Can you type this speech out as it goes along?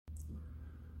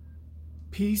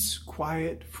Peace,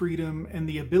 quiet, freedom, and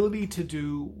the ability to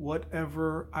do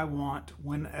whatever I want,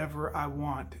 whenever I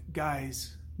want.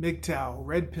 Guys, MGTOW,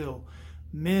 Red Pill,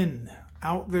 men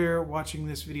out there watching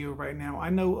this video right now, I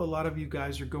know a lot of you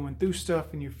guys are going through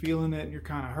stuff and you're feeling it and you're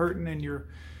kind of hurting, and you're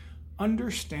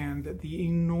understand that the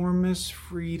enormous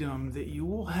freedom that you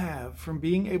will have from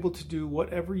being able to do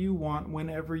whatever you want,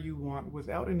 whenever you want,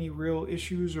 without any real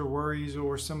issues or worries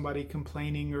or somebody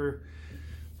complaining or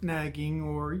nagging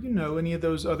or any of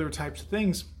those other types of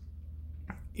things.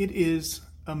 It is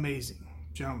amazing,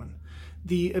 gentlemen.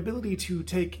 The ability to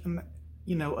take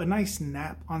a nice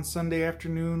nap on Sunday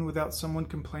afternoon without someone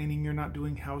complaining you're not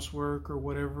doing housework or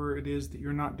whatever it is that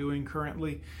you're not doing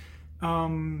currently.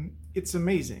 It's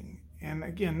amazing. And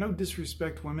again, no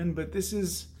disrespect, women, but this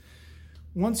is,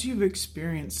 once you've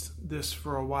experienced this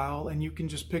for a while and you can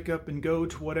just pick up and go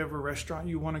to whatever restaurant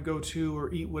you want to go to,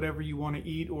 or eat whatever you want to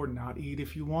eat, or not eat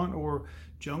if you want, or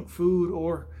junk food,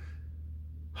 or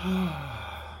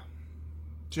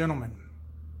gentlemen,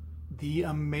 the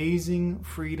amazing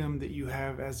freedom that you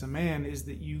have as a man is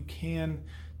that you can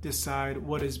decide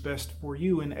what is best for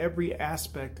you in every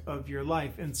aspect of your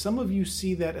life. And some of you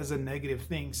see that as a negative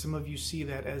thing. Some of you see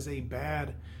that as a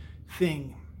bad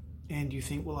thing. And you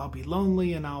think, well, I'll be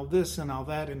lonely and I'll this and I'll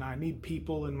that and I need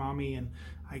people and mommy, and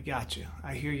I got you.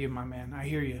 I hear you, my man. I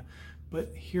hear you.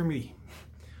 But hear me.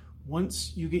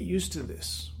 Once you get used to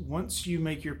this, once you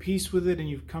make your peace with it and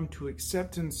you've come to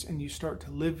acceptance and you start to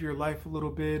live your life a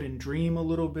little bit and dream a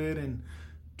little bit and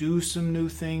do some new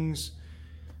things,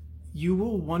 you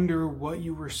will wonder what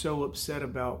you were so upset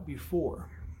about before.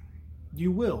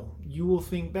 You will. You will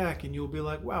think back and you'll be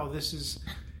like, wow, this is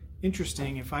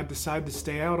interesting. If I decide to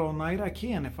stay out all night, I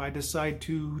can. If I decide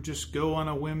to just go on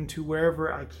a whim to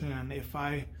wherever, I can.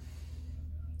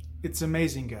 It's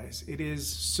amazing, guys. It is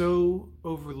so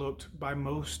overlooked by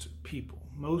most people.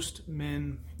 Most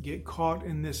men get caught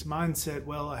in this mindset,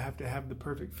 well, I have to have the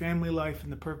perfect family life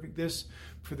and the perfect this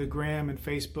for the gram and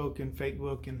Facebook and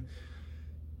Fakebook, and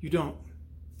you don't,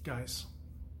 guys.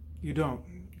 You don't.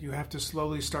 You have to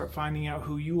slowly start finding out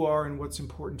who you are and what's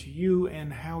important to you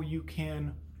and how you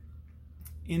can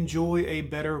enjoy a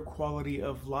better quality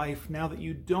of life now that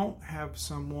you don't have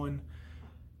someone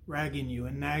ragging you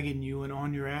and nagging you and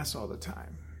on your ass all the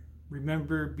time.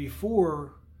 Remember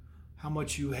before how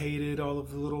much you hated all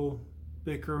of the little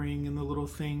bickering and the little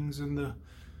things and the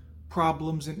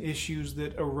problems and issues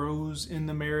that arose in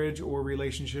the marriage or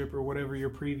relationship or whatever your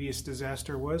previous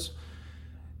disaster was.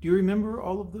 Do you remember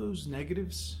all of those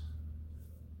negatives?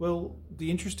 Well,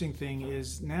 the interesting thing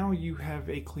is now you have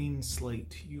a clean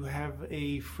slate. You have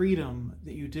a freedom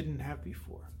that you didn't have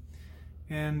before.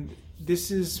 And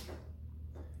this is,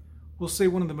 we'll say,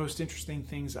 one of the most interesting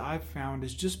things I've found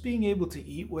is just being able to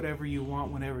eat whatever you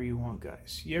want whenever you want,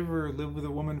 guys. You ever live with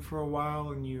a woman for a while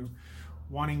and you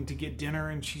wanting to get dinner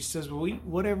and she says, well, eat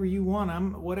whatever you want.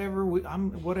 I'm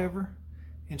whatever.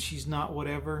 And she's not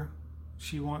whatever.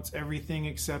 She wants everything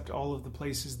except all of the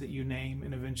places that you name.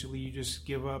 And eventually you just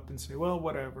give up and say, well,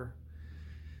 whatever.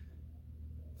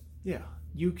 Yeah,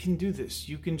 you can do this.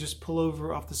 You can just pull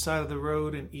over off the side of the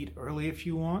road and eat early if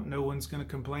you want. No one's going to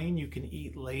complain. You can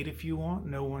eat late if you want.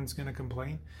 No one's going to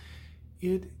complain.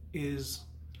 It is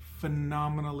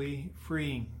phenomenally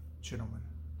freeing, gentlemen.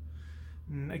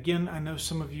 And again, I know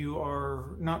some of you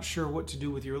are not sure what to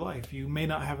do with your life. You may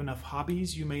not have enough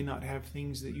hobbies. You may not have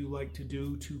things that you like to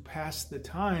do to pass the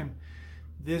time.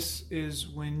 This is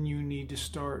when you need to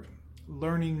start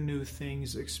learning new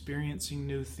things, experiencing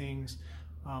new things,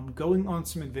 going on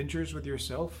some adventures with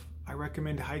yourself. I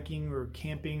recommend hiking or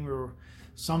camping or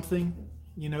something,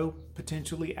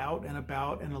 potentially out and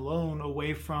about and alone,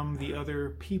 away from the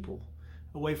other people,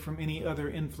 away from any other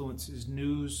influences,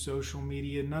 news, social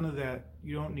media, none of that.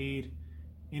 You don't need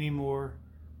any more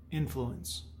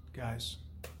influence, guys.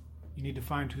 You need to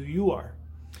find who you are.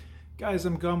 Guys,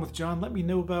 I'm Gone with John. Let me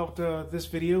know about this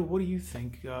video. What do you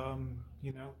think?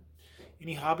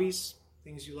 Any hobbies,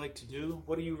 things you like to do?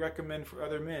 What do you recommend for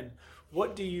other men?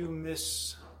 What do you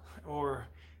miss, or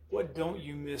what don't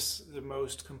you miss the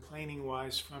most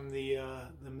complaining-wise from the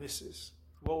missus?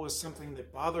 What was something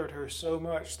that bothered her so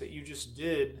much that you just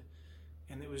did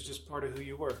and it was just part of who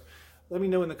you were? Let me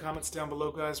know in the comments down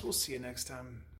below, guys. We'll see you next time.